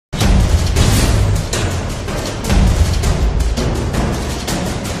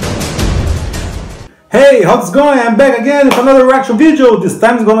Hey, how's it going? I'm back again with another reaction video. This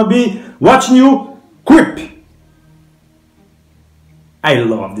time it's gonna be Hua Chenyu Creep. I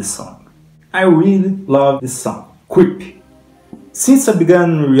love this song. I really love this song, Creep. Since I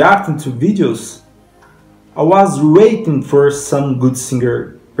began reacting to videos, I was waiting for some good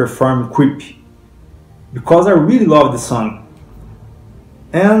singer perform Creep because I really love this song.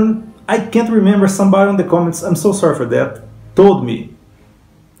 And I can't remember, somebody in the comments, I'm so sorry for that, told me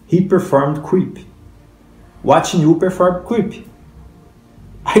he performed Creep. Watching you perform Creep.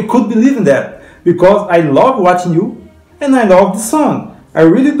 I could believe in that because I love Watching You and I love the song. I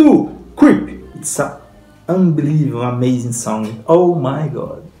really do. Creep. It's an unbelievable, amazing song. Oh my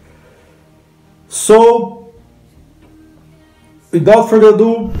god. So, without further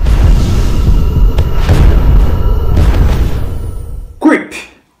ado, Creep,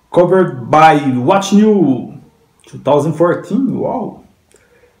 covered by Watching You 2014. Wow.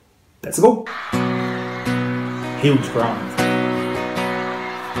 Let's go. Huge round.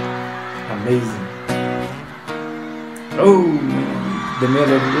 Amazing. Oh man, the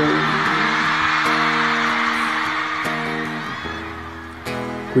melody.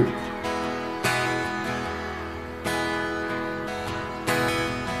 Quick.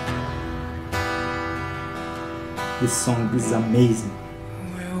 This song is amazing.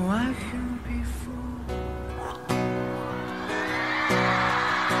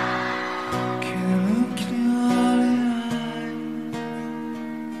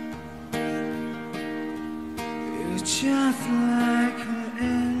 Just like an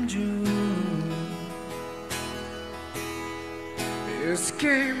angel, your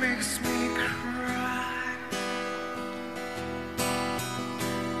skin makes me cry.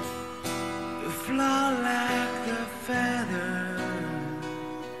 You fly like the feather,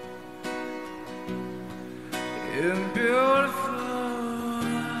 you're beautiful.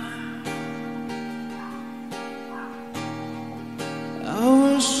 I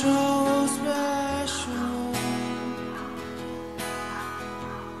was so special.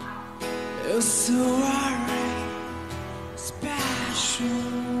 You're so very special.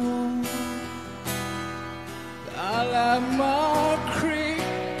 I like my creep,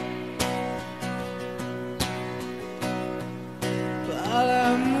 I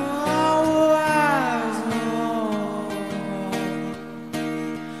like my wise on.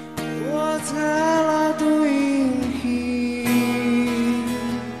 What hell are doing here?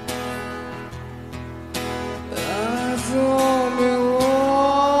 I don't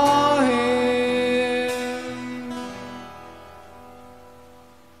belong here.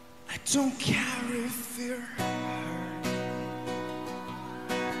 I don't carry fear.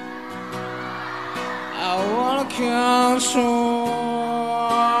 I wanna control.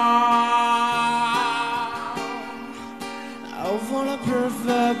 I wanna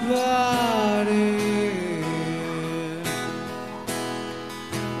perfect body.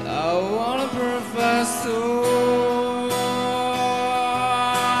 I wanna perfect soul.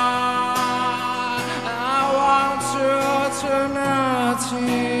 I want to turn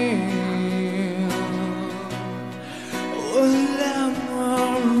nothing.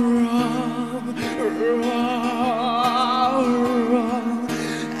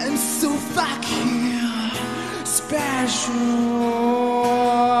 And so fucking special.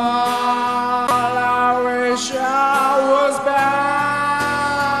 I wish I was special,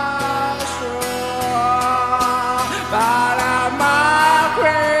 but I'm a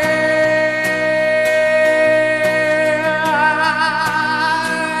queen.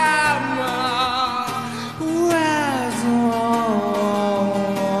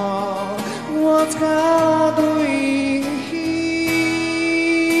 What's God doing here?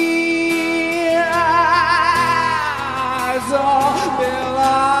 So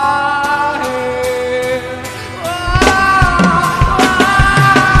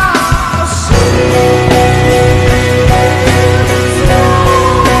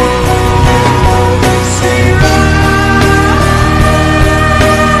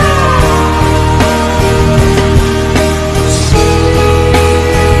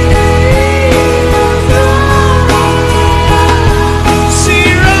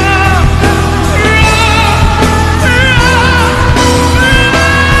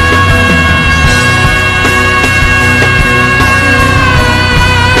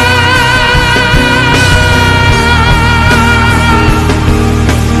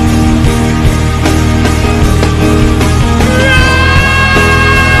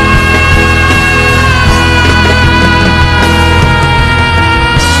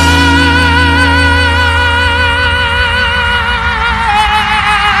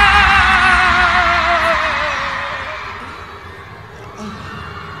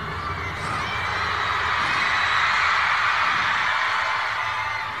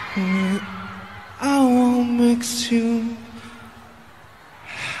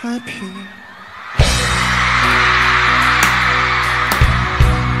happy.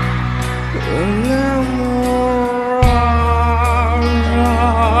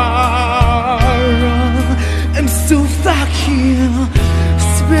 I'm so fucking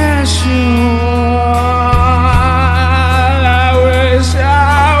special. I wish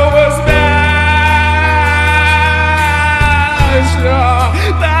I was special,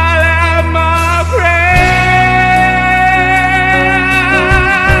 but I'm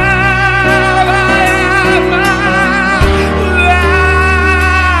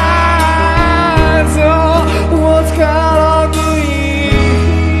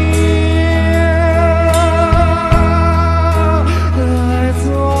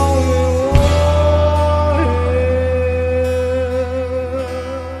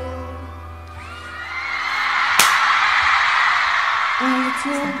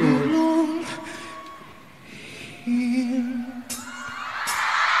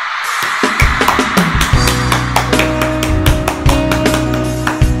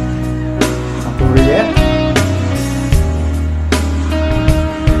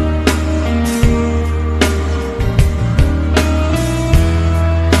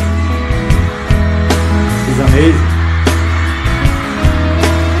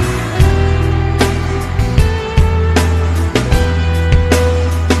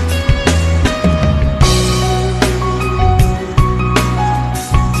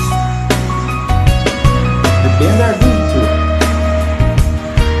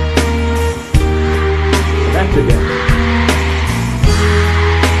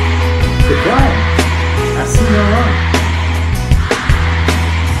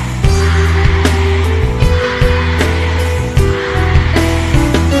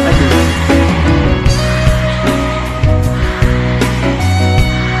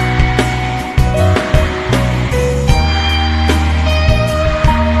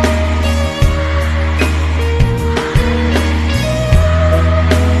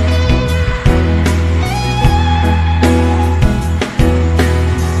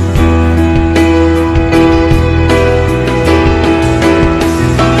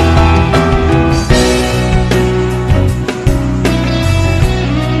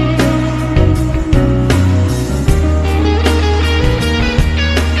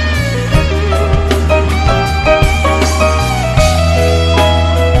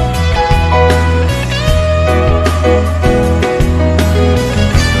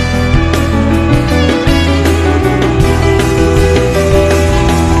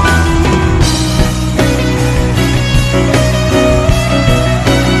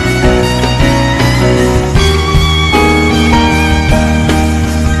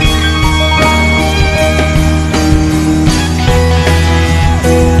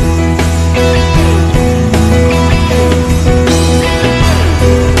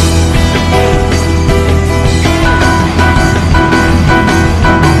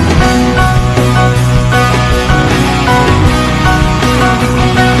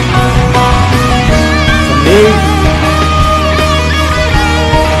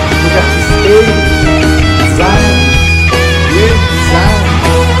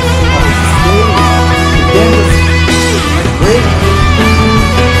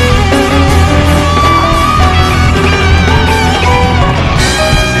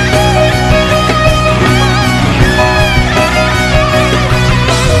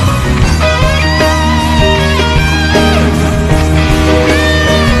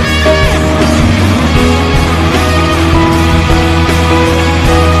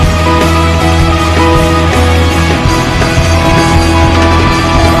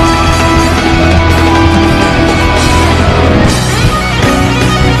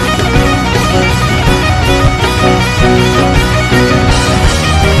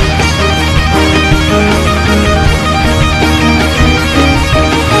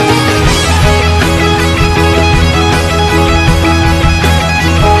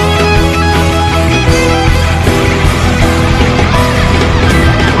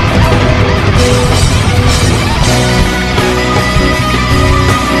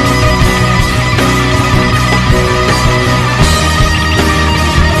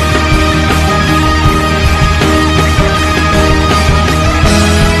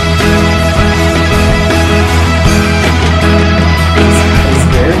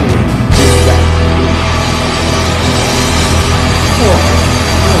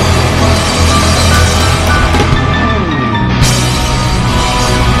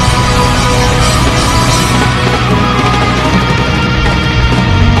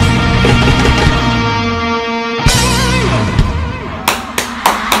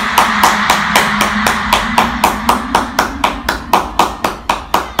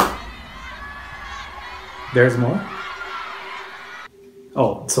There's more?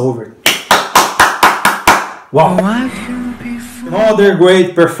 Oh, it's over. Wow! Another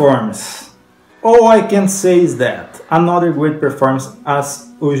great performance. All I can say is that another great performance as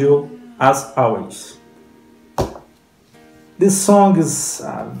usual, as always. This song is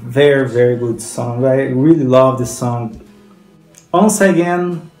a very, very good song. I really love this song. Once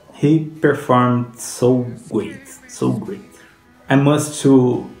again, he performed so great, so great. I must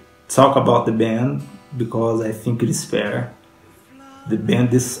to talk about the band because I think it is fair. The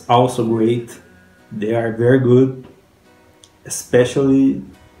band is also great. They are very good, especially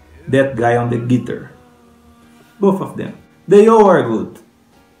that guy on the guitar. Both of them. They all are good.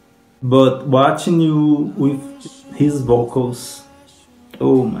 But Hua Chenyu with his vocals,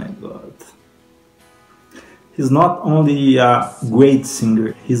 oh my god. He's not only a great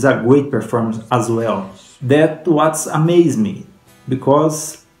singer, he's a great performer as well. That's what amazed me,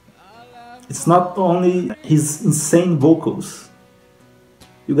 because it's not only his insane vocals.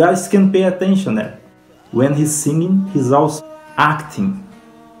 You guys can pay attention to that. When he's singing, he's also acting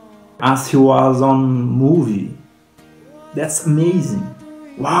as he was on movie. That's amazing.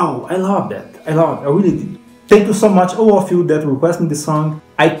 Wow, I love that. I love it. I really did. Thank you so much, all of you that requested the song.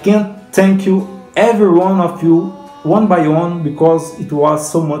 I can't thank you, every one of you, one by one, because it was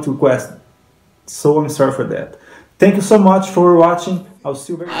so much requested. So I'm sorry for that. Thank you so much for watching. I'll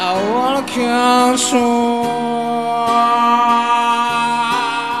see you very soon. I wanna control.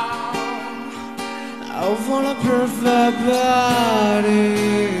 I want a perfect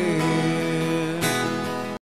body.